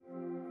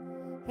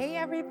Hey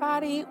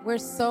everybody, we're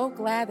so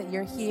glad that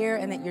you're here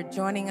and that you're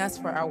joining us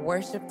for our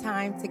worship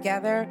time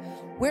together.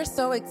 We're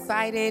so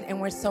excited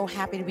and we're so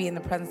happy to be in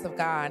the presence of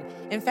God.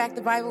 In fact,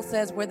 the Bible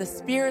says where the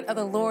Spirit of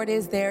the Lord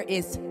is, there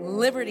is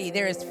liberty,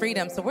 there is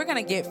freedom. So we're going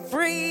to get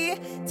free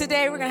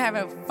today. We're going to have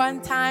a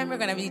fun time. We're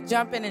going to be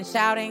jumping and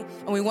shouting,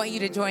 and we want you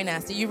to join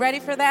us. Are you ready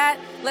for that?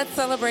 Let's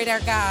celebrate our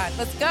God.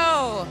 Let's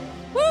go.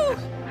 Woo!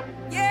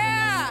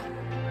 Yeah!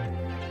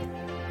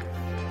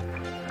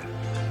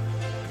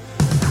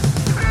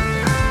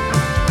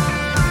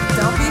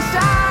 Don't be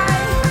shy.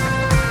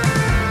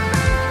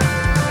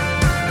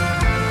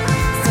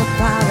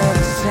 Step out of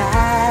the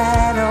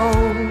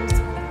shadows.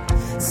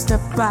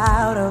 Step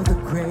out of the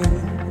grave.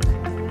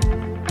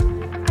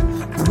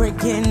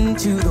 Break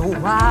into the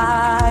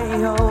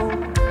wild.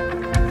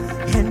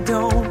 And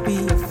don't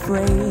be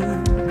afraid.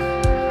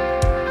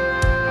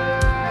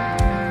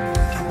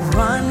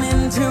 Run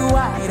into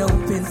wide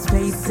open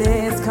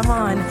spaces. Come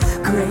on.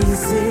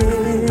 Grace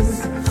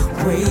is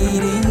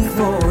waiting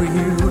for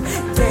you.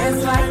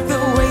 Dance like the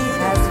weight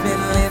has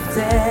been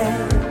lifted.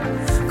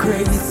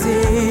 Grace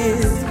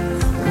is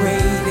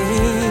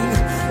waiting.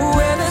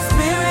 Where the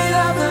Spirit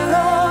of the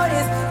Lord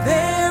is,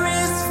 there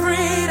is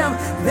freedom.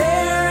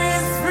 There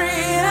is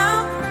freedom.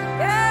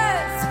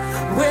 Yes.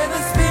 Where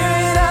the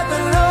Spirit of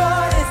the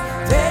Lord is,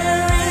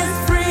 there is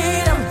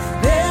freedom.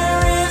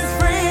 There is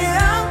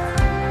freedom.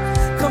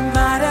 Come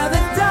out of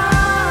the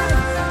dark,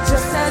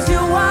 just as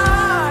you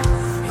are,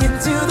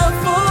 into the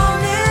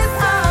fullness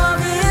of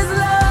His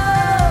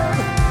love.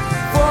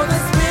 For the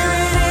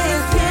Spirit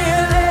is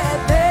here, let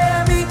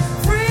there be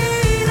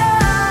freedom.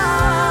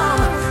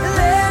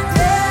 Let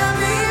there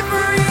be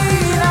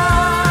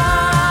freedom.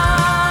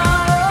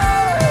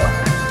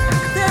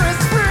 There is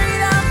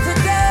freedom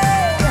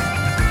today.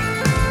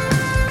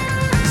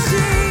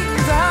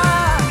 Jesus.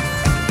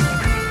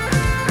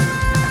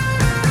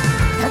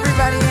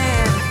 Everybody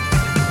in.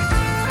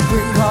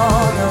 Bring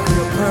all of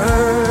your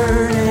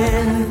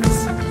burdens.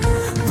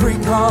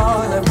 Bring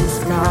all of your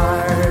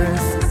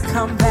scars.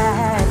 Come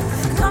back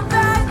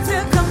to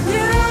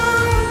communion.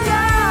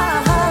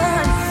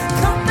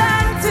 Come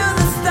back to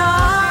the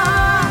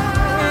start.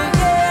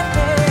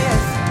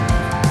 Yes.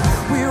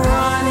 We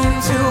run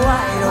into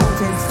wide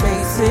open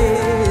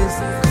spaces.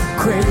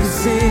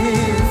 Grace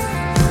is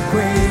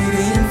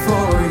waiting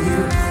for you.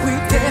 We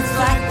dance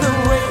like the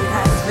weight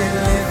has been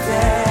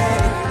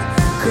lifted.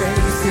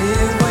 Grace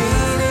is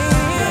waiting.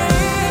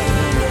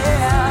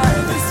 Yeah.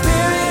 The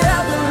Spirit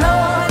of the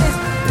Lord is,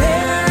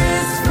 there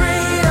is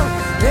freedom.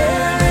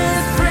 There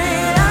is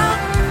freedom.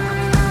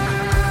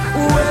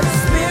 Where the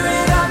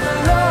Spirit of the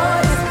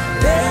Lord is,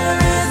 there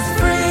is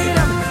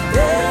freedom.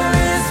 There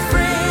is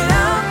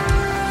freedom.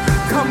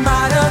 Come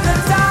out of the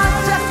dark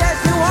just as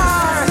you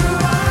are.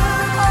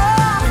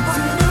 Oh,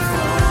 into the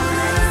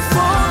fullness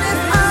of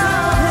His love.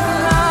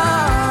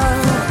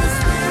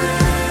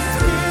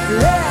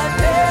 Let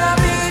there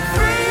be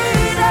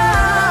freedom.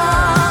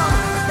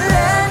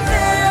 Let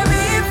there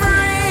be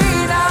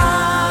freedom.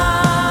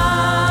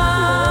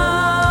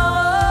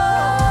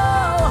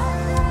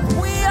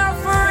 We are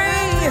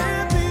free.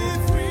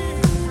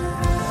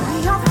 We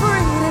are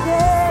free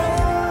today.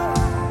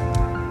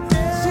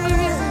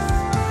 Jesus.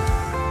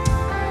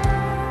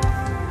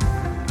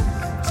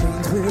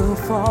 Chains will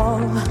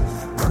fall,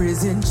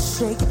 prisons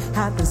shake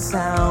at the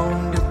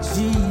sound of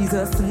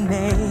Jesus'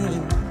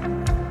 name.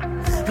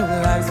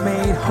 Lives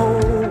made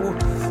whole,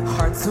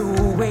 hearts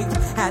awake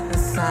at the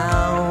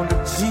sound of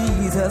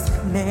Jesus'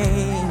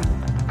 name.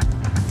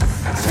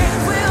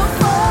 Chains will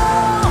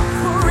fall,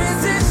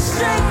 prisons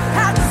shake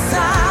at the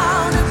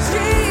sound of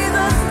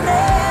Jesus'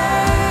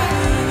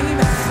 name.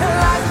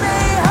 Lives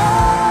made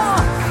whole,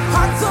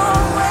 hearts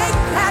awake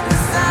at the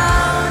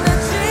sound of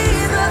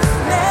Jesus'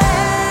 name.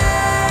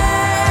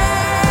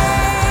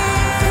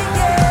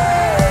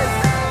 Yes.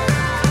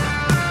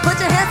 Put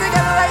your hands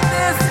together like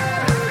this.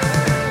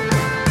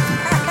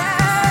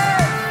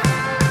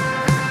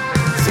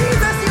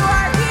 Jesus, you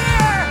are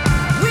here.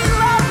 We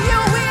love you.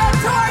 We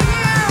adore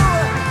you.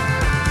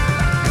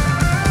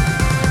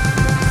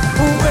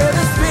 Where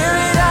the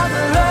Spirit of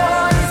the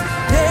Lord is,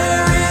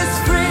 there is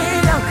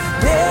freedom.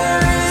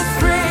 There is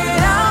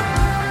freedom.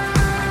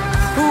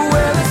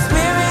 Where the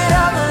Spirit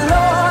of the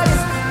Lord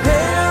is,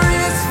 there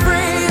is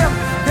freedom.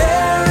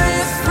 There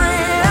is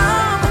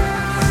freedom.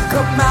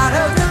 Come out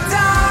of the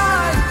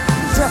dark,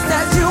 just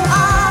as you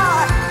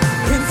are,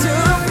 into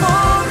the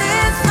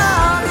fullness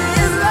of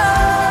His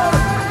love.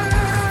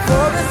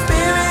 For the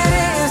Spirit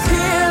is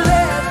here,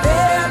 let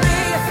there be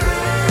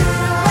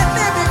freedom. Let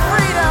there be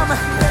freedom.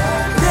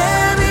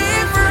 There be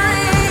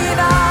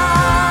freedom.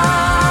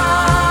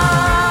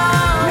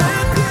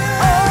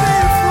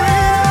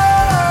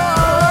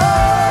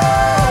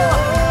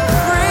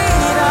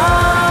 Freedom.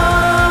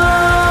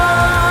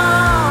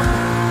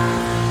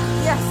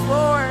 Yes,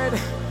 Lord.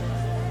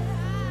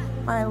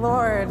 My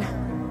Lord.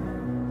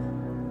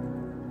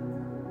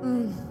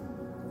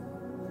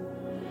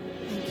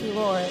 Thank you,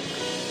 Lord.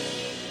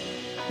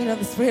 You know,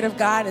 the Spirit of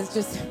God is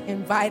just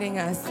inviting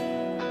us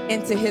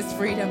into His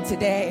freedom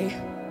today.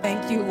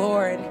 Thank you,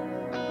 Lord.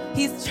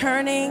 He's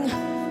turning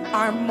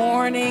our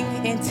mourning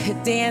into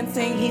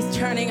dancing. He's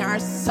turning our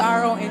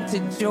sorrow into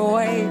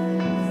joy.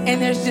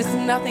 And there's just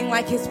nothing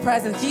like his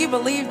presence. Do you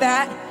believe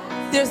that?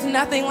 There's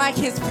nothing like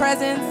his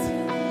presence.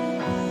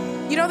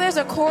 You know, there's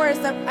a chorus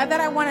that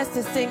I want us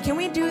to sing. Can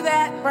we do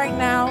that right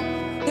now?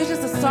 There's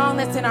just a song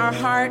that's in our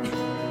heart.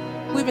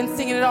 We've been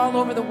singing it all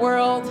over the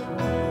world.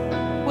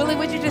 Willie,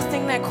 would you just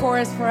sing that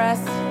chorus for us?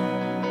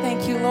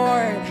 Thank you,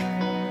 Lord.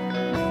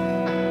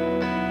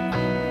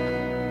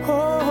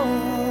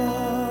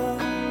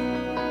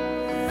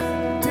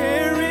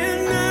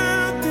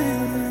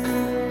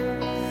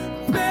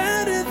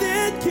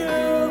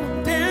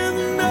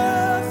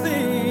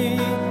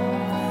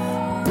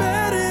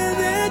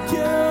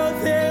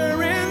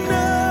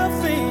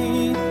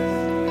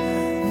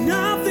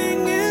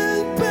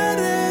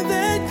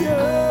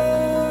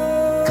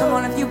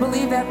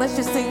 Let's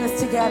just sing this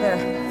together.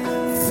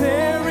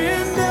 There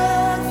is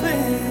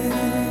nothing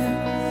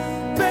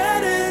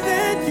better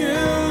than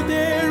you.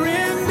 There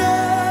is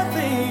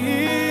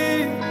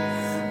nothing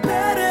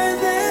better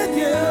than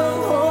you.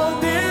 Oh,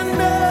 there's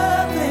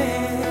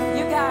nothing.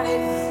 You got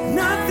it.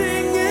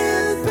 Nothing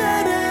is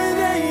better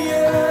than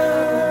you.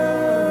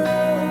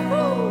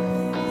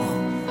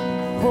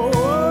 Oh,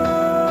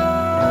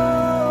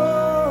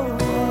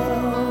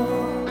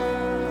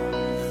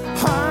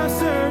 I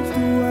searched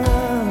the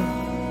world,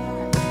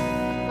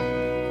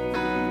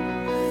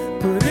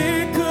 but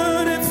it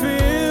couldn't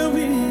fill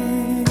me.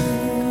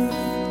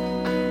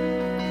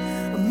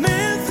 A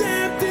man's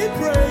empty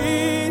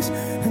praise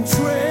and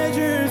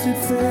treasures that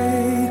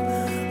fade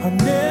are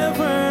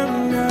never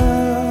enough.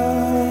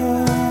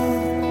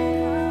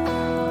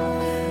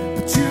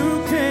 But you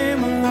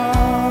came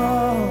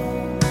along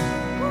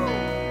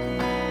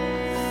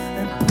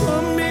and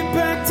put me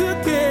back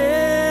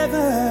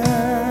together,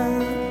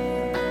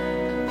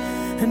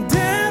 and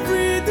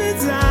every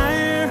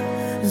desire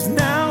is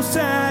now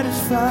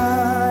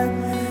satisfied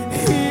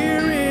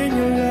here in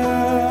your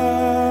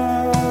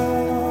love.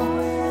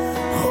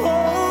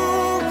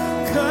 Oh,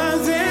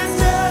 'cause there's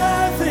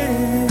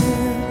nothing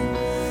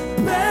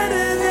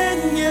better than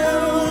you.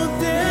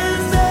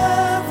 There's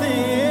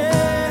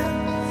nothing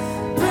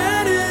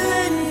better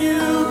than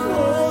you.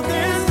 Oh,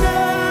 there's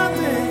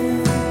nothing.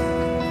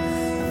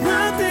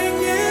 Nothing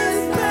is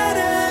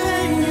better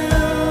than you.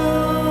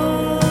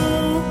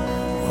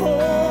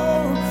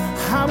 Oh,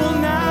 I will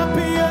not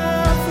be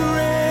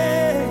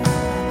afraid.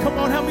 Come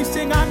on, help me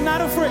sing. I'm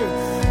not afraid.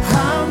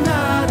 I'm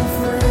not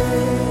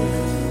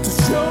afraid to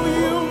show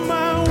you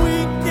my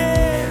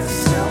weakness.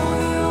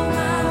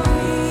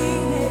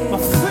 My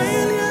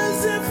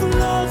failures and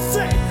flaws,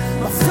 say,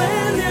 my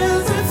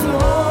failures and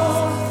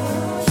flaws.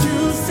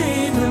 You've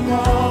seen them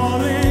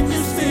all and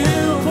you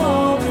still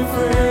call me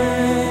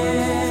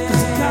friend.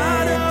 'Cause the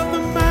God of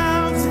the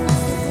mountain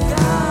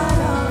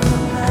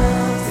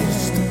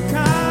is the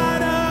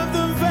God of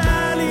the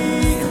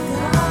valley.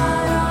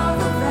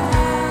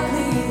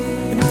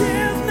 And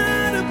there's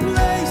not a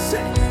place,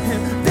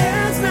 and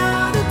there's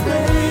not a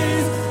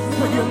place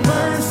where your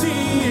mercy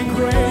and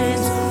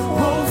grace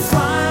won't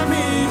find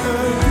me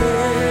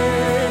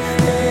again.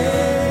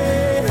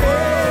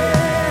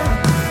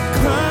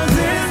 'Cause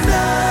there's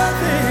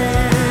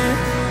nothing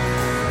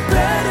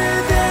better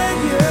than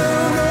you.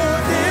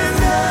 There's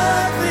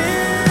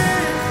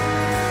nothing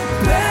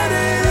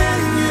better than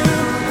you.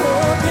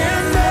 Oh,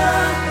 there's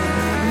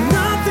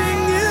nothing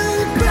is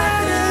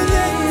better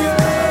than you.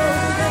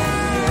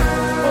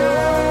 Oh,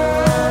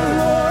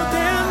 Lord,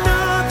 there's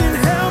nothing.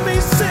 Help me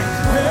sing.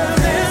 Well,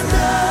 there's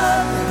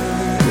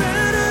nothing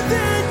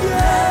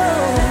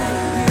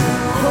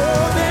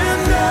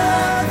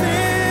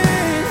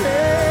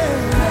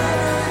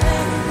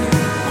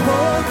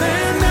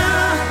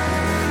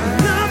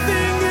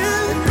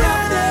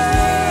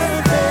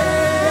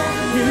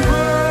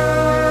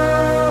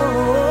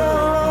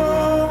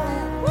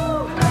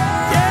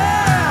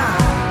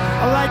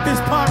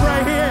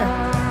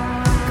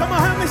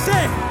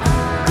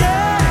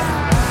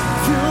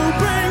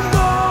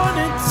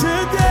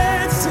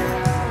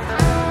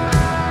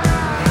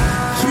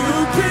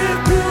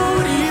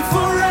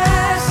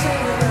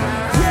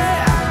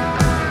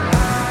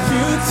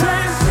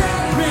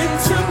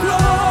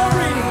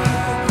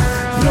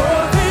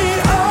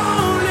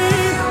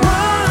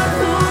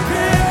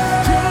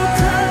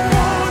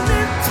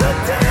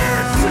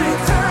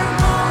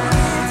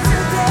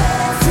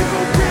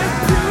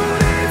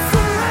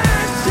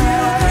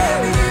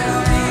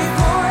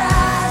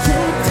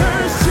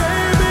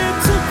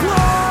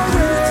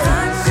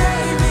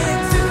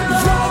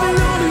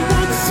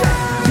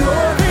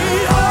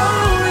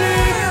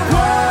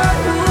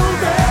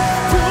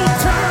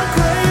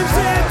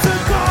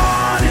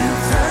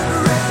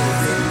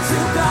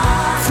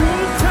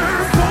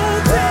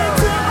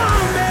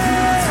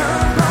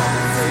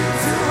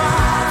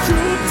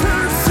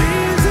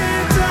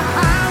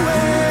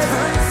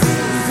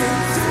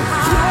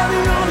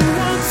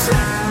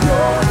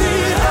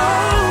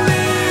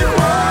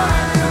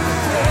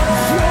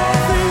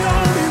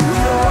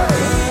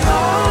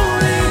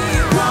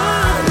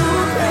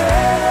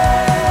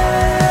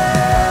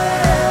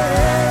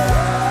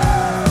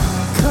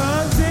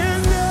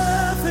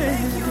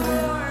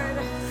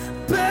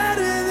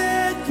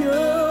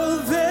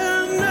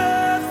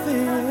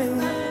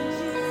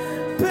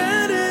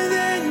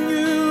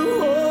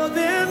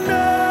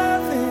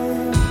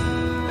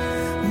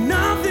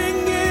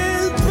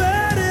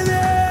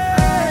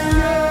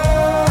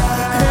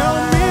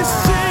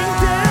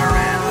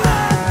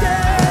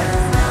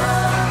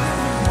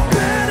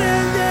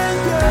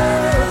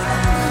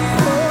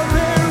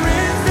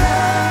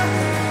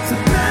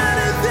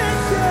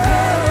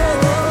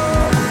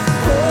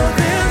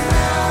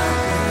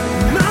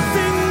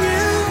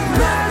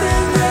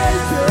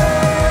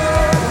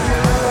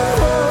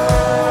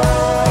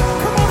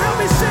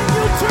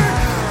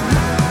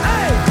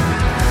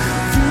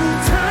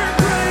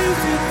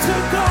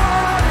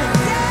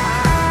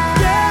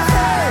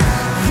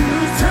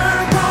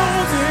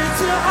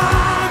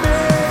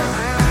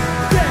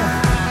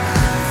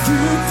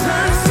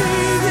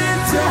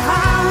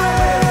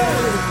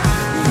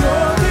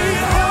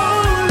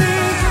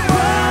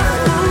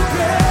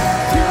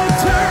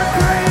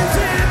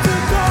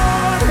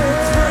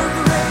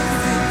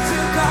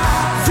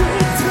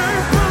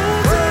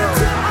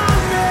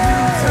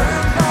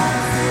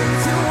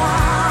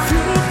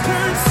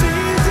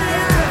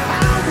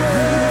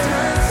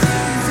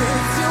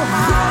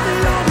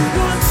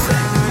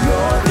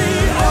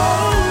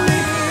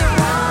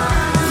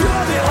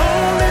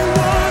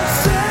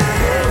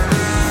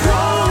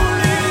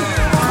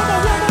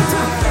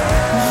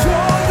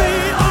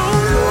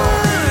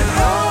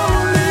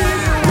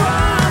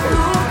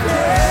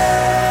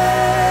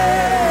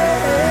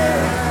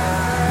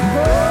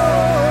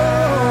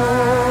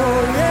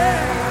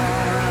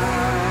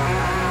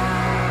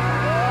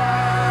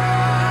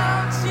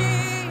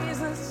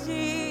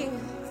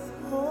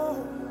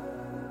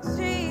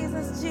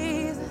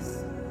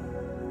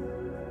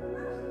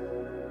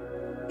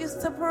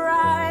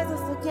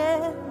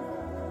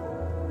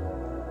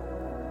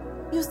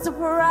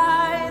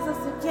surprise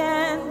us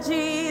again,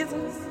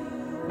 Jesus.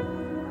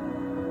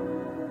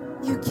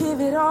 You give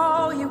it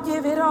all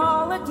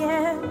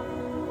again.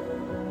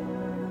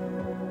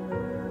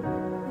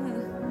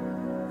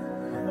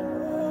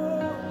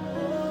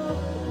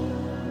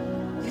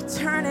 You're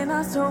turning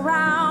us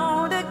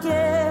around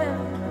again.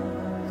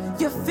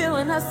 You're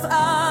filling us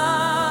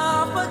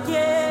up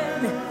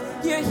again.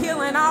 You're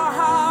healing our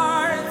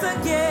hearts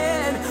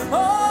again.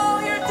 Oh,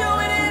 you're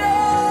doing it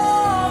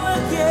all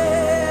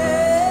again.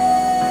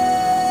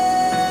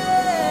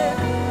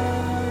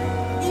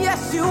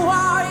 Yes, you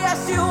are.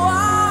 Yes, you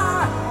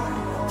are.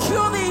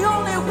 You're the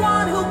only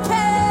one who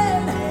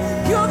can.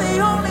 You're the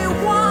only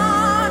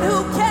one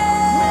who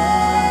can.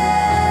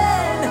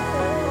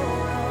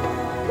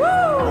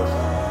 Woo!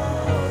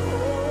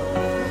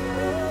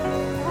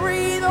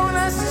 Breathe on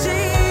us,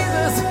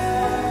 Jesus.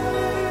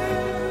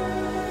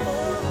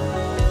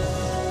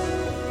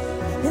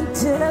 And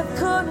death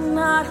could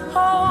not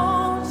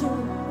hold you.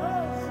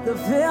 The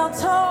veil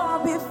tore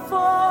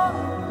before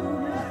you.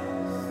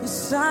 You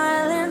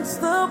silenced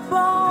the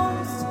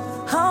bones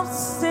of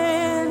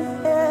sin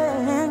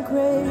and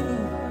grave.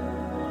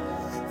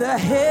 The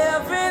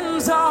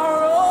heavens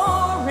are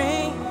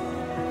roaring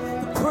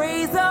the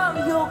praise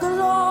of your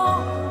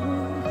glory.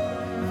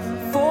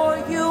 For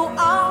you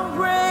are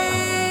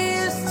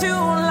raised to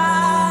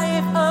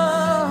life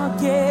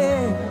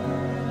again,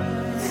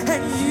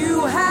 and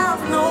you have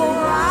no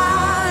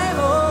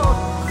rival,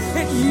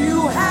 and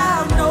you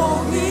have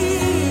no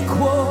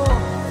equal,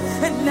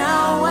 and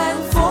now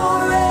and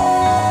forever,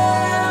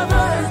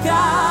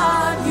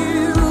 God,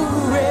 you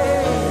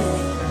reign.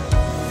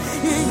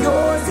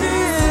 Yours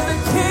is the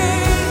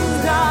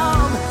kingdom,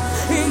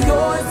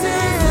 yours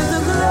is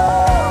the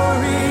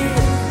glory,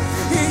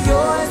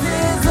 yours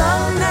is the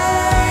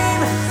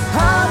name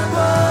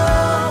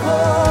above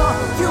all.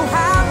 You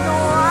have no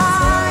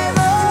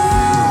rival,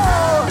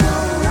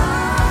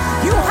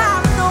 you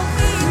have no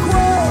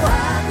equal.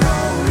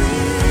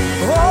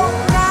 Oh,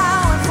 now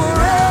and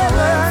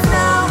forever,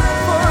 now and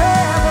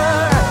forever.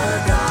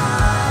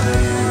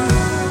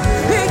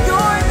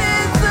 Yours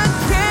is the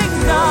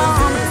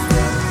kingdom,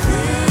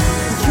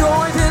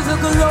 yours is the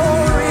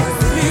glory,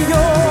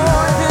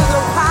 yours is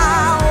the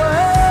power.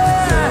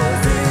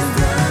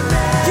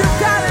 You've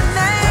got a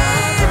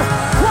name.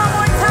 One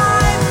more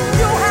time.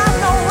 You have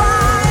no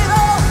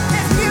rival,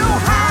 and you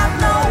have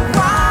no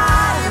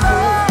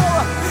rival,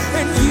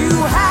 and you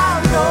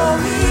have no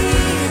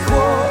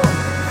equal.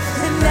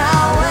 And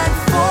now and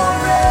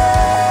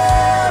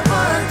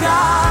forever,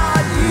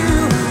 God, you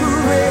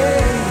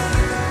reign.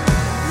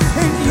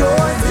 And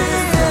yours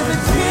is the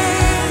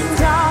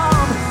kingdom,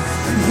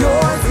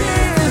 yours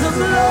is the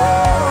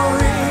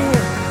glory,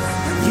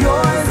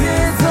 yours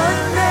is the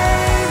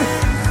name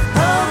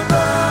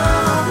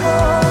above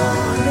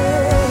all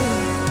names.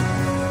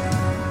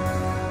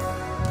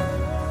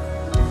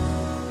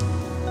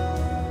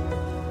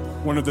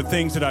 One of the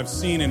things that I've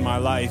seen in my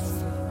life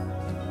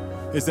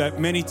is that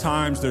many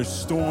times there's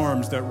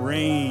storms that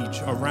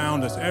rage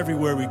around us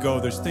everywhere we go.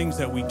 There's things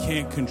that we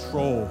can't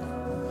control.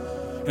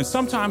 And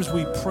sometimes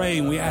we pray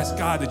and we ask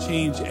God to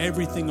change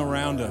everything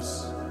around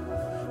us.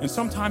 And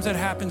sometimes that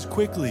happens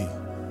quickly.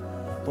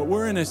 But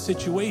we're in a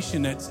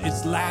situation that's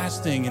it's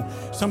lasting, and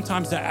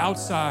sometimes the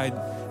outside,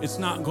 it's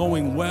not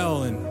going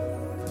well. And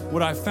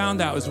what I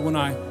found out is when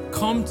I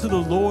come to the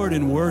Lord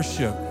in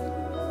worship,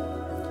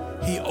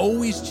 He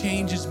always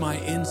changes my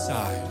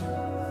inside.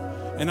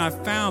 And I've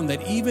found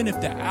that even if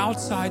the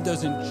outside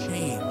doesn't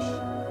change,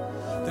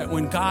 that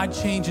when God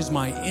changes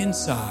my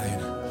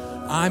inside,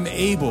 I'm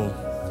able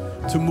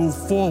to move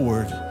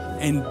forward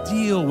and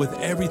deal with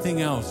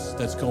everything else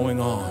that's going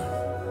on.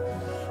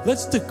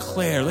 Let's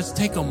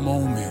take a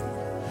moment,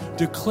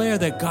 declare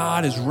that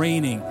God is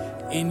reigning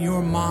in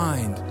your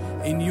mind,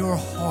 in your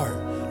heart,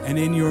 and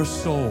in your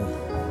soul.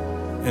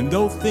 And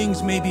though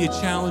things may be a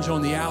challenge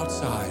on the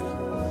outside,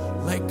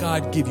 let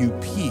God give you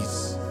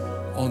peace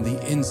on the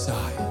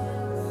inside.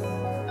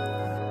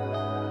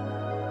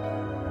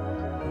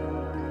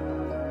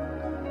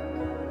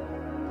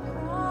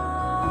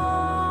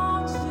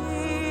 Oh,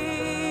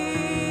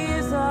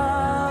 Jesus,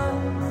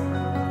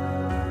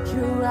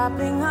 you're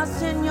wrapping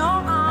us in your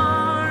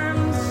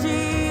arms,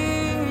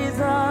 Jesus.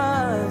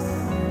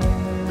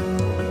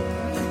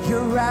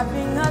 You're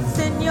wrapping us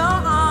in your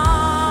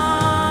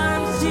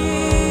arms,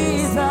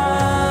 Jesus.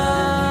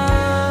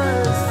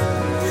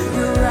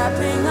 You're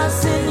wrapping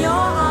us in your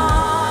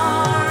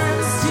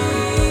arms,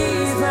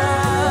 Jesus.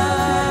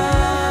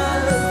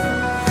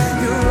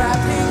 You're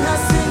wrapping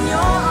us in your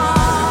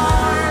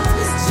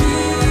arms,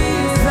 Jesus.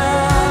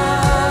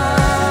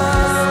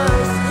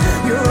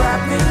 You're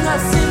wrapping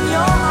us in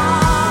your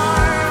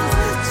arms,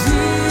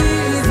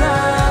 Jesus.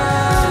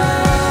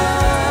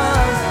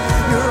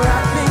 You're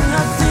wrapping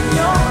us in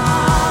your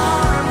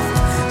arms,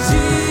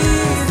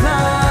 Jesus.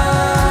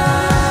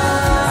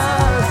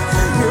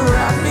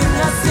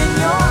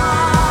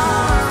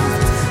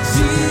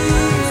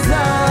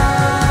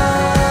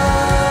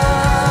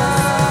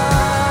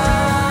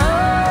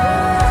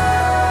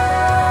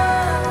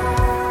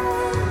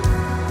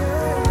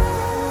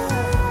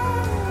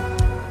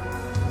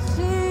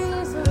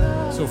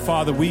 So,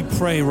 Father, we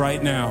pray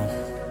right now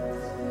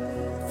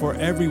for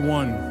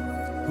everyone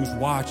who's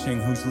watching,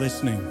 who's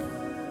listening.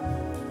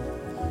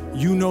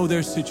 You know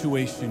their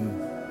situation.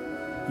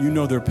 You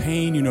know their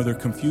pain. You know their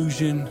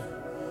confusion.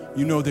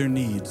 You know their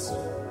needs.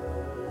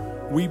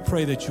 We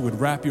pray that you would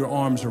wrap your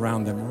arms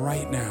around them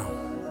right now,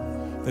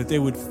 that they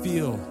would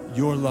feel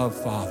your love,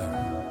 Father,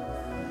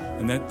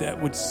 and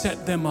that would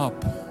set them up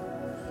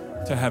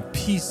to have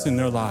peace in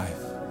their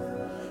life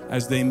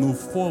as they move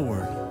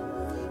forward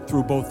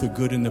through both the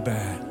good and the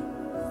bad.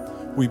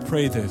 We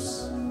pray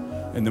this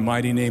in the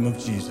mighty name of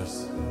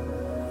Jesus.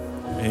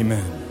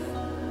 Amen.